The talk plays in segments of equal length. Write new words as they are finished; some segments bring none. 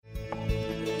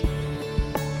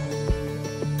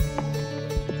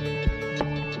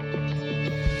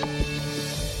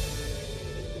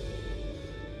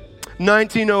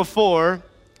1904,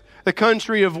 the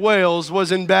country of Wales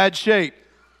was in bad shape.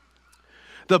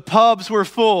 The pubs were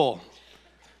full,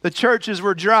 the churches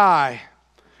were dry,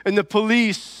 and the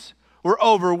police were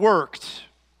overworked.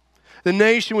 The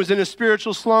nation was in a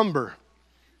spiritual slumber.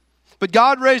 But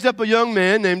God raised up a young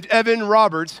man named Evan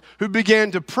Roberts who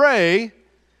began to pray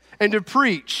and to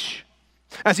preach.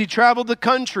 As he traveled the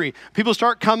country, people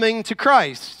start coming to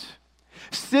Christ.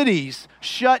 Cities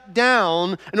shut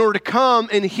down in order to come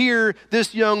and hear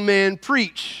this young man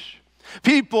preach.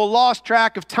 People lost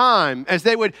track of time as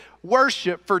they would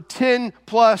worship for 10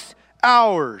 plus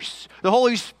hours. The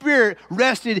Holy Spirit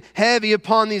rested heavy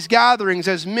upon these gatherings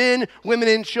as men, women,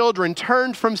 and children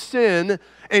turned from sin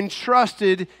and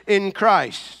trusted in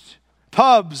Christ.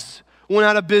 Pubs went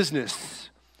out of business.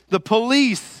 The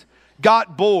police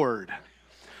got bored.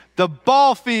 The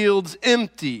ball fields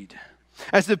emptied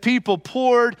as the people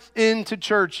poured into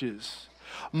churches.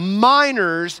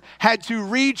 Miners had to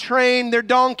retrain their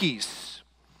donkeys.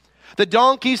 The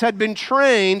donkeys had been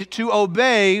trained to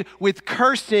obey with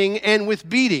cursing and with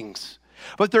beatings.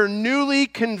 But their newly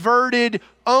converted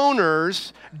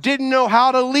owners didn't know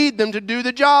how to lead them to do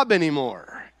the job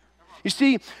anymore. You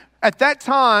see, at that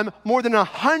time, more than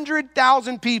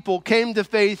 100,000 people came to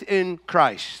faith in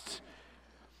Christ.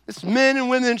 It's men and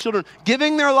women and children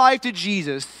giving their life to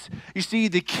Jesus. You see,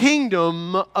 the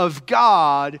kingdom of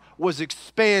God was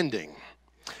expanding.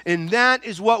 And that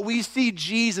is what we see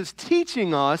Jesus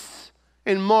teaching us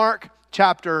in Mark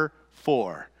chapter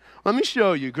 4. Let me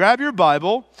show you. Grab your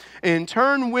Bible and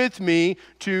turn with me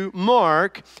to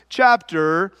Mark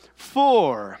chapter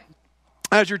 4.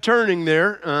 As you're turning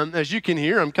there, as you can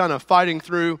hear, I'm kind of fighting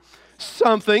through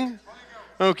something,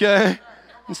 okay?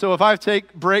 And so if I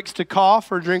take breaks to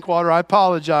cough or drink water, I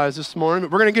apologize this morning,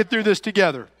 but we're going to get through this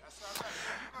together.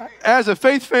 As a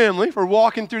faith family, we're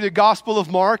walking through the Gospel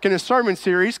of Mark in a sermon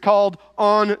series called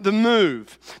On the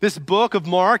Move. This book of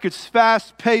Mark, it's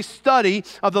fast-paced study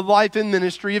of the life and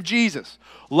ministry of Jesus.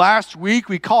 Last week,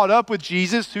 we caught up with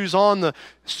Jesus, who's on the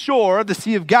shore of the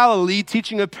Sea of Galilee,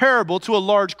 teaching a parable to a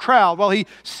large crowd while he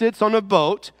sits on a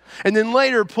boat, and then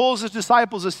later pulls his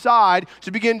disciples aside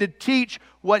to begin to teach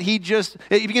he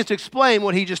begins to explain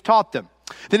what he just taught them.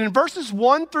 Then in verses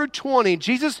 1 through 20,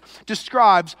 Jesus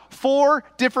describes 4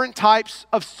 different types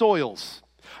of soils.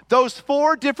 Those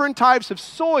 4 different types of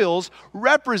soils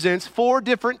represents 4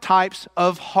 different types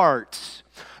of hearts.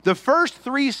 The first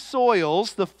 3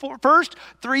 soils, first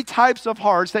 3 types of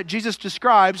hearts that Jesus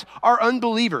describes are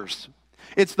unbelievers.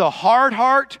 It's the hard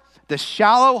heart, the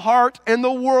shallow heart, and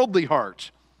the worldly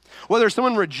heart. Whether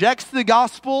someone rejects the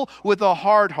gospel with a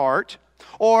hard heart,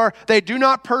 or they do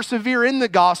not persevere in the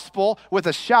gospel with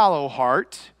a shallow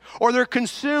heart, or they're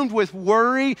consumed with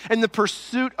worry and the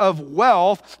pursuit of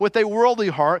wealth with a worldly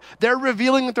heart, they're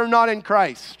revealing that they're not in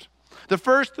Christ. The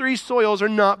first 3 soils are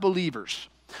not believers.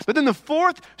 But then the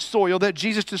 4th soil that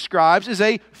Jesus describes is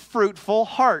a fruitful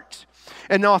heart.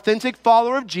 An authentic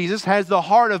follower of Jesus has the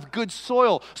heart of good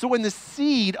soil. So when the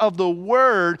seed of the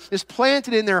word is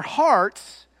planted in their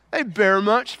hearts, they bear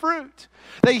much fruit.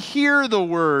 They hear the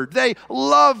word. They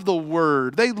love the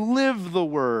word. They live the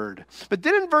word. But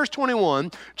then in verse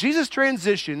 21, Jesus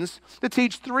transitions to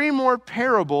teach 3 more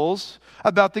parables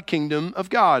about the kingdom of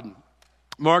God.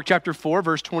 Mark chapter 4,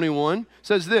 verse 21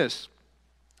 says this.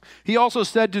 He also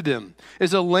said to them,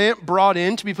 "Is a lamp brought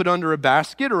in to be put under a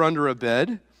basket or under a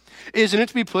bed? Isn't it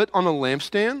to be put on a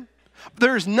lampstand?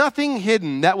 There is nothing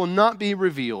hidden that will not be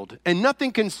revealed, and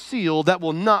nothing concealed that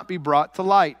will not be brought to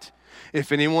light.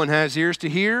 If anyone has ears to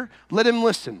hear, let him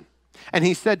listen." And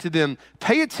he said to them,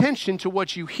 "Pay attention to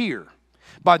what you hear.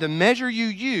 By the measure you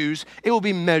use, it will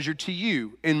be measured to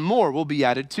you, and more will be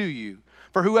added to you.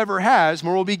 For whoever has,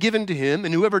 more will be given to him,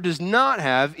 and whoever does not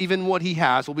have, even what he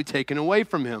has will be taken away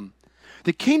from him.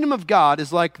 The kingdom of God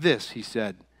is like this," he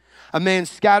said. "A man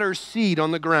scatters seed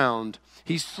on the ground.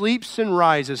 He sleeps and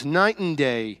rises night and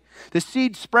day. The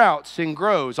seed sprouts and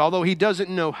grows, although he doesn't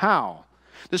know how.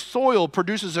 The soil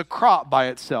produces a crop by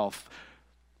itself.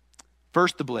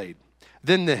 First the blade,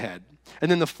 then the head, and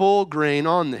then the full grain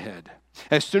on the head.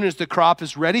 As soon as the crop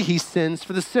is ready, he sends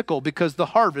for the sickle because the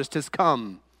harvest has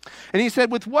come." And he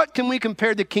said, "With what can we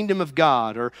compare the kingdom of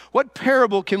God? Or what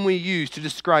parable can we use to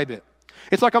describe it?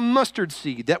 It's like a mustard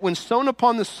seed that when sown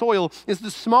upon the soil is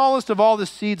the smallest of all the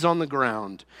seeds on the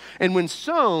ground. And when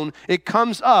sown, it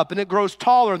comes up and it grows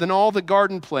taller than all the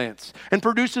garden plants and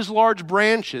produces large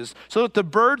branches so that the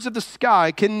birds of the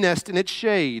sky can nest in its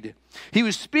shade." He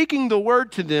was speaking the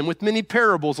word to them with many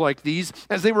parables like these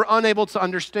as they were unable to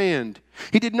understand.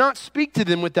 He did not speak to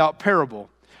them without parable.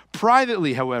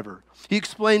 Privately, however, he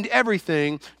explained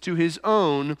everything to his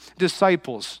own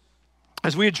disciples.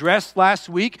 As we addressed last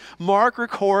week, Mark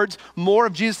records more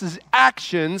of Jesus'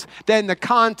 actions than the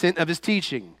content of his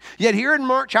teaching. Yet here in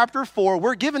Mark chapter 4,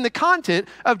 we're given the content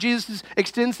of Jesus'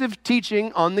 extensive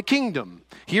teaching on the kingdom.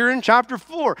 Here in chapter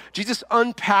 4, Jesus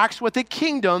unpacks what the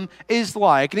kingdom is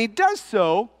like, and he does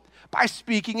so by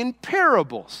speaking in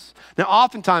parables. Now,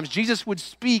 oftentimes, Jesus would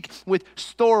speak with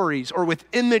stories or with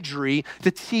imagery to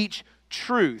teach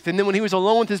truth. And then when he was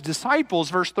alone with his disciples,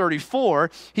 verse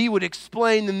 34, he would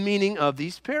explain the meaning of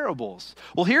these parables.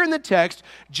 Well, here in the text,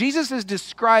 Jesus is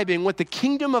describing what the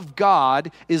kingdom of God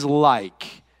is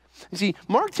like. You see,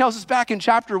 Mark tells us back in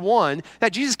chapter 1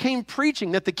 that Jesus came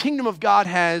preaching that the kingdom of God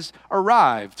has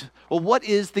arrived. Well, what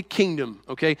is the kingdom?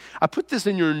 Okay, I put this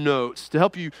in your notes to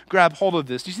help you grab hold of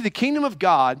this. You see, the kingdom of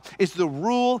God is the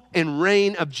rule and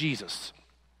reign of Jesus.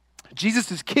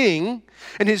 Jesus is king,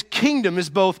 and his kingdom is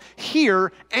both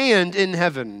here and in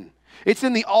heaven. It's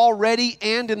in the already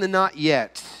and in the not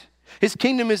yet. His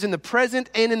kingdom is in the present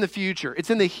and in the future.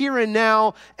 It's in the here and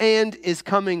now and is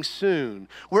coming soon.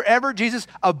 Wherever Jesus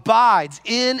abides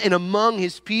in and among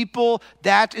his people,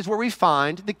 that is where we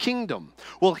find the kingdom.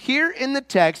 Well, here in the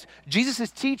text, Jesus is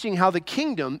teaching how the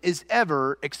kingdom is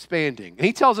ever expanding. And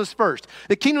he tells us first,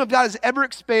 the kingdom of God is ever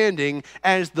expanding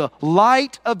as the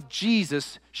light of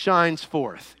Jesus shines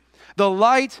forth. The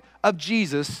light of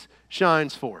Jesus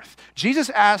shines forth.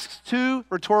 Jesus asks two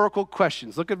rhetorical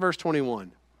questions. Look at verse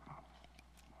 21.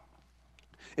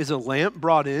 Is a lamp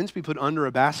brought in to be put under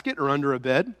a basket or under a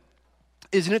bed?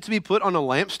 Isn't it to be put on a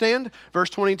lampstand? Verse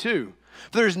 22.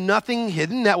 There's nothing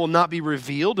hidden that will not be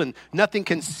revealed, and nothing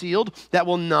concealed that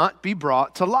will not be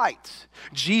brought to light.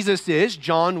 Jesus is,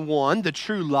 John 1, the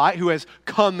true light who has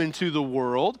come into the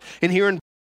world. And here in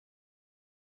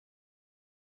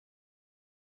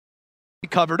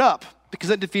covered up, because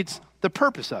that defeats the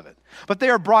purpose of it. But they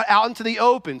are brought out into the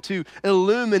open to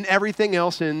illumine everything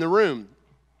else in the room.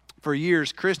 For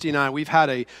years, Christy and I, we've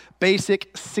had a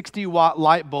basic 60-watt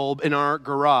light bulb in our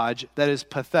garage that is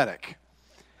pathetic.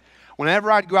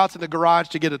 Whenever I'd go out to the garage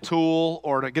to get a tool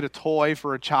or to get a toy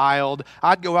for a child,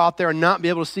 I'd go out there and not be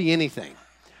able to see anything.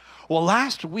 Well,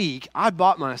 last week, I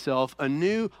bought myself a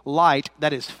new light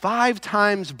that is 5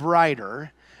 times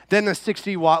brighter than the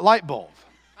 60-watt light bulb.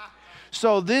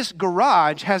 So this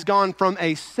garage has gone from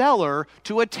a cellar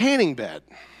to a tanning bed.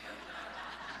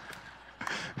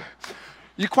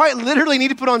 You quite literally need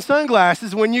to put on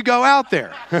sunglasses when you go out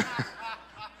there.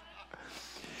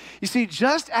 You see,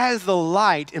 just as the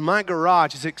light in my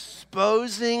garage is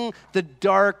exposing the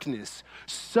darkness,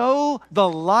 so the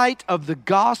light of the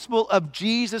gospel of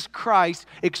Jesus Christ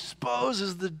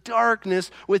exposes the darkness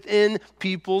within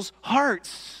people's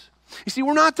hearts. You see,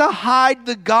 we're not to hide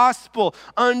the gospel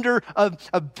under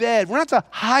a bed. We're not to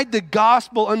hide the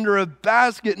gospel under a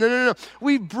basket. No.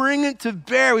 We bring it to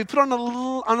bear. We put it on a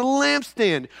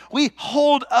lampstand. We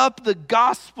hold up the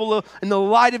gospel in the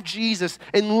light of Jesus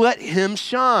and let him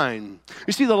shine.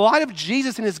 You see, the light of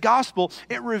Jesus and his gospel,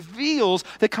 it reveals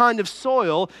the kind of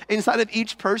soil inside of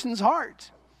each person's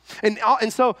heart. And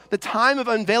so the time of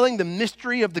unveiling the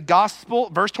mystery of the gospel,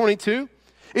 verse 22,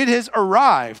 it has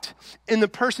arrived in the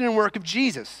person and work of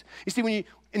Jesus. You see,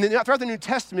 throughout the New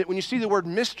Testament, when you see the word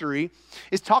mystery,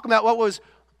 it's talking about what was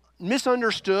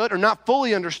misunderstood or not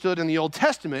fully understood in the Old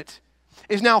Testament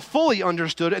is now fully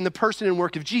understood in the person and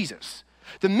work of Jesus.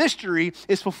 The mystery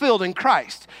is fulfilled in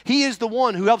Christ. He is the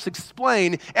one who helps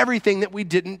explain everything that we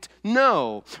didn't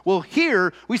know. Well,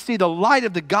 here we see the light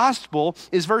of the gospel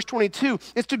is verse 22.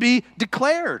 It's to be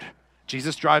declared.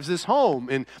 Jesus drives this home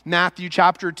in Matthew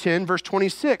chapter 10, verse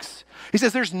 26. He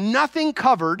says, there's nothing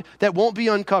covered that won't be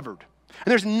uncovered.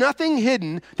 And there's nothing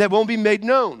hidden that won't be made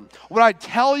known. What I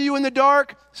tell you in the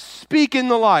dark, speak in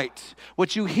the light.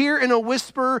 What you hear in a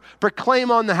whisper,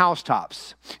 proclaim on the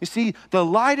housetops. You see, the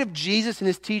light of Jesus and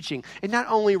his teaching, it not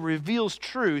only reveals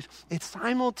truth, it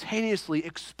simultaneously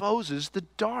exposes the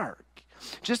dark.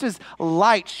 Just as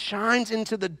light shines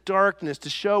into the darkness to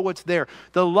show what's there,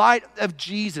 the light of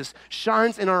Jesus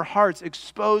shines in our hearts,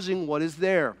 exposing what is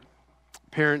there.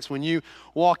 Parents, when you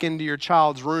walk into your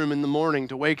child's room in the morning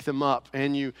to wake them up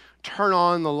and you turn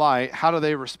on the light, how do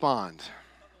they respond?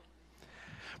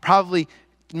 Probably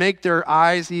make their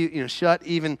eyes shut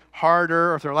even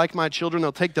harder. Or if they're like my children,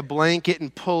 they'll take the blanket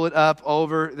and pull it up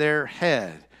over their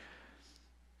head.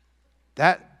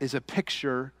 That is a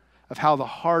picture of how the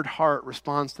hard heart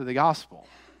responds to the gospel.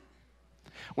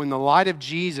 When the light of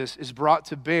Jesus is brought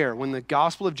to bear, when the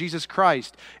gospel of Jesus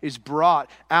Christ is brought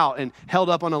out and held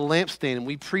up on a lampstand and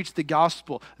we preach the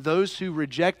gospel, those who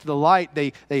reject the light,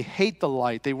 they hate the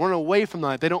light. They run away from the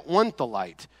light. They don't want the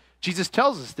light. Jesus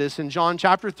tells us this in John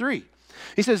chapter 3.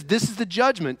 He says, this is the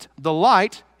judgment. The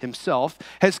light himself,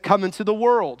 has come into the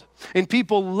world. And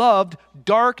people loved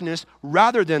darkness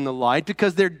rather than the light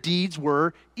because their deeds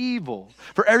were evil.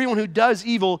 For everyone who does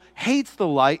evil hates the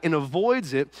light and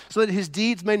avoids it so that his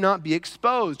deeds may not be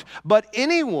exposed. But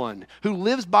anyone who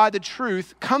lives by the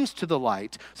truth comes to the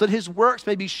light so that his works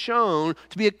may be shown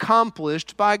to be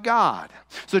accomplished by God.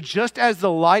 So just as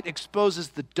the light exposes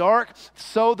the dark,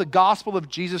 so the gospel of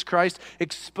Jesus Christ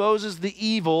exposes the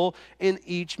evil in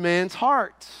each man's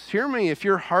heart. Hear me, if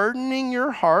you're hardening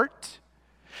your heart,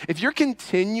 if you're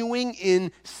continuing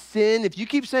in sin, if you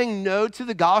keep saying no to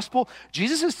the gospel,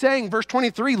 Jesus is saying, verse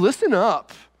 23, listen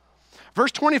up.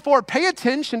 Verse 24, pay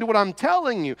attention to what I'm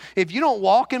telling you. If you don't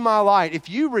walk in my light, if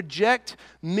you reject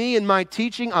me and my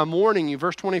teaching, I'm warning you.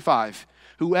 Verse 25,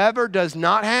 whoever does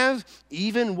not have,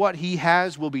 even what he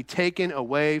has will be taken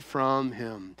away from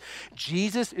him.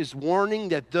 Jesus is warning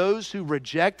that those who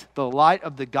reject the light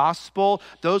of the gospel,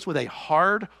 those with a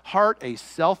hard heart, a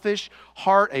selfish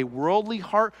heart, a worldly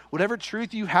heart, whatever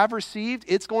truth you have received,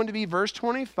 it's going to be, verse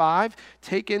 25,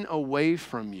 taken away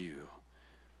from you.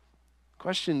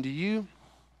 Question, do you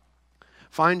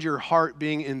find your heart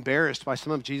being embarrassed by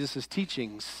some of Jesus'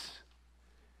 teachings?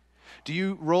 Do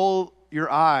you roll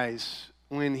your eyes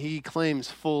when he claims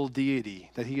full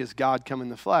deity, that he is God come in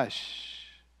the flesh?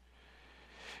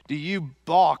 Do you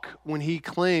balk when he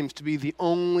claims to be the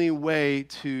only way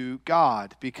to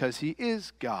God because he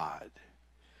is God?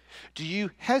 Do you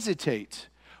hesitate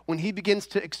when he begins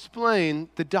to explain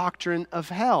the doctrine of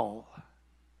hell?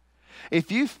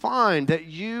 If you find that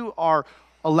you are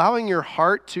allowing your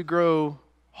heart to grow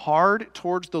hard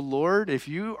towards the Lord, if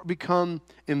you become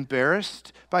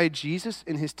embarrassed by Jesus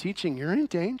and his teaching, you're in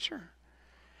danger.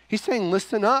 He's saying,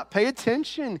 listen up, pay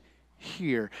attention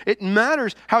here. It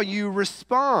matters how you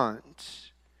respond.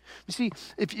 You see,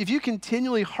 if you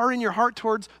continually harden your heart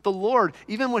towards the Lord,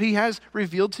 even what he has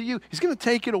revealed to you, he's going to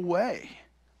take it away.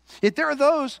 Yet there are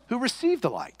those who receive the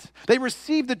light. They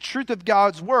receive the truth of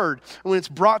God's word when it's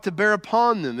brought to bear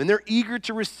upon them, and they're eager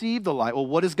to receive the light. Well,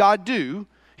 what does God do?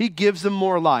 He gives them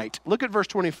more light. Look at verse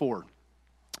 24.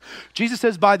 Jesus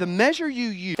says, by the measure you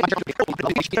use,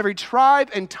 every tribe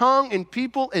and tongue and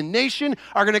people and nation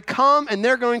are going to come and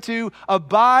they're going to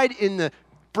abide in the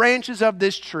branches of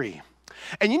this tree.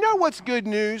 And you know what's good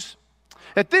news?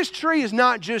 That this tree is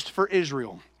not just for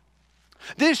Israel.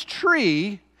 This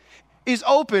tree is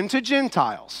open to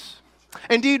Gentiles.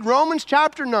 Indeed, Romans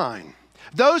chapter 9,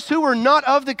 those who were not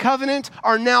of the covenant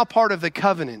are now part of the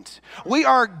covenant. We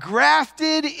are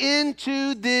grafted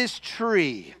into this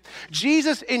tree.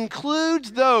 Jesus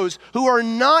includes those who are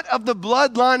not of the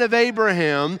bloodline of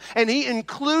Abraham, and he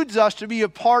includes us to be a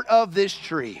part of this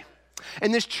tree.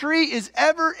 And this tree is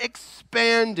ever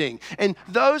expanding. And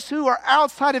those who are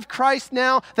outside of Christ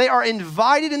now, they are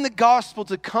invited in the gospel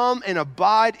to come and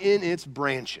abide in its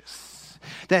branches.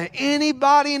 That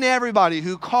anybody and everybody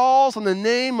who calls on the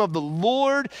name of the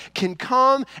Lord can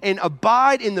come and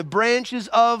abide in the branches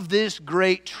of this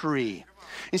great tree.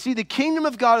 You see, the kingdom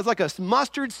of God is like a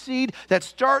mustard seed that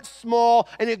starts small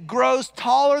and it grows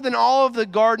taller than all of the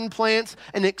garden plants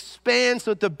and expands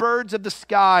so that the birds of the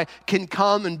sky can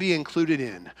come and be included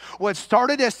in. What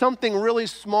started as something really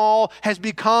small has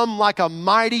become like a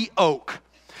mighty oak,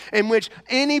 in which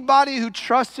anybody who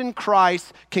trusts in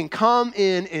Christ can come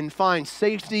in and find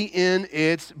safety in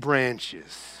its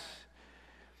branches.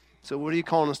 So what are you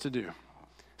calling us to do?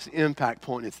 It's the impact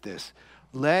point. It's this.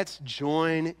 Let's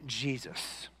join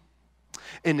Jesus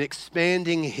in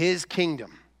expanding his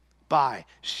kingdom by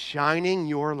shining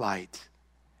your light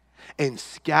and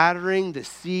scattering the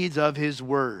seeds of his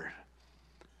word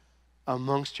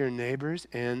amongst your neighbors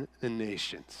and the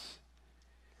nations.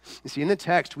 You see, in the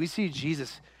text, we see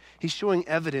Jesus. He's showing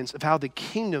evidence of how the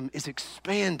kingdom is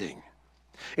expanding.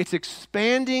 It's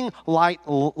expanding like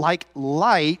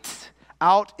light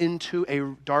out into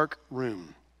a dark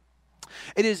room.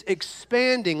 It is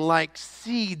expanding like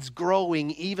seeds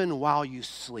growing even while you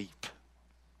sleep.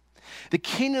 The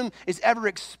kingdom is ever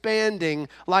expanding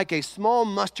like a small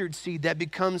mustard seed that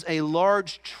becomes a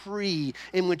large tree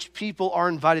in which people are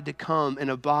invited to come and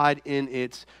abide in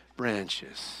its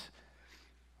branches.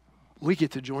 We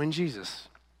get to join Jesus.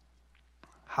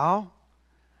 How?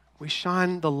 We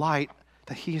shine the light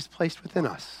that he has placed within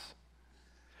us.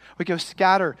 We go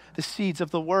scatter the seeds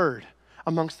of the word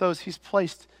amongst those he's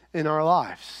placed in our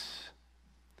lives.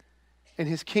 And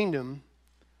his kingdom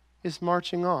is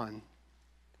marching on.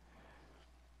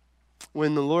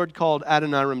 When the Lord called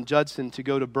Adoniram Judson to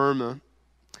go to Burma,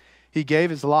 he gave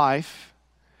his life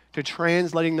to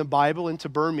translating the Bible into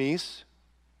Burmese,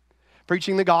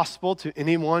 preaching the gospel to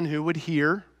anyone who would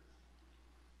hear,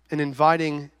 and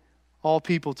inviting all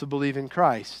people to believe in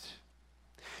Christ.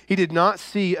 He did not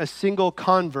see a single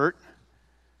convert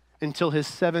until his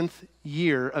 7th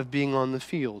year of being on the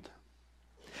field.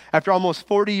 After almost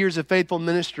 40 years of faithful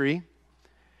ministry,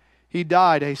 he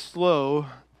died a slow,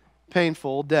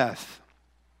 painful death.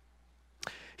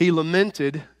 He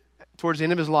lamented towards the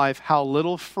end of his life how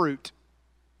little fruit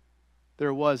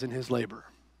there was in his labor.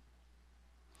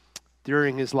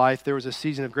 During his life, there was a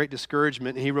season of great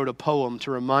discouragement, and he wrote a poem to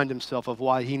remind himself of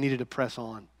why he needed to press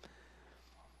on.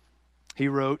 He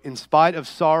wrote, "In spite of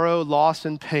sorrow, loss,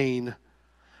 and pain,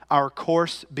 our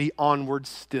course be onward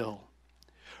still.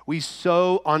 We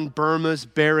sow on Burma's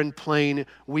barren plain,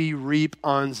 we reap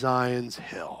on Zion's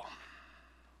hill."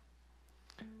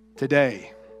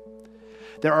 Today,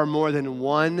 there are more than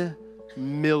 1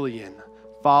 million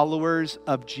followers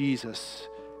of Jesus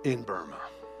in Burma.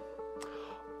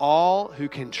 All who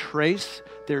can trace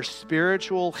their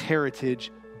spiritual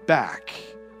heritage back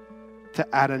to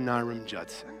Adoniram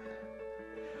Judson.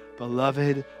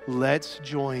 Beloved, let's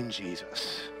join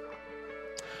Jesus.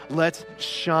 Let's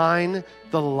shine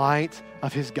the light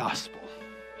of his gospel.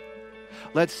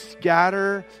 Let's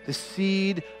scatter the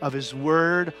seed of his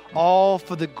word, all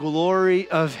for the glory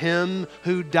of him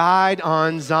who died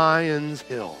on Zion's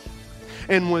hill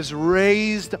and was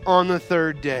raised on the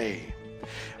 3rd day.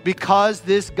 Because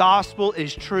this gospel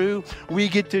is true, we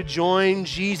get to join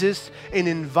Jesus in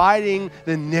inviting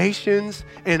the nations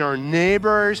and our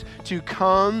neighbors to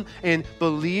come and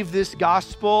believe this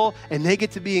gospel, and they get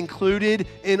to be included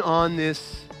in on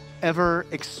this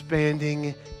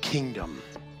ever-expanding kingdom.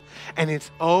 And it's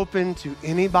open to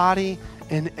anybody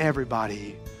and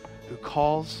everybody who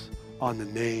calls on the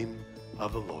name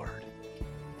of the Lord,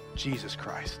 Jesus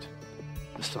Christ,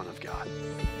 the Son of God.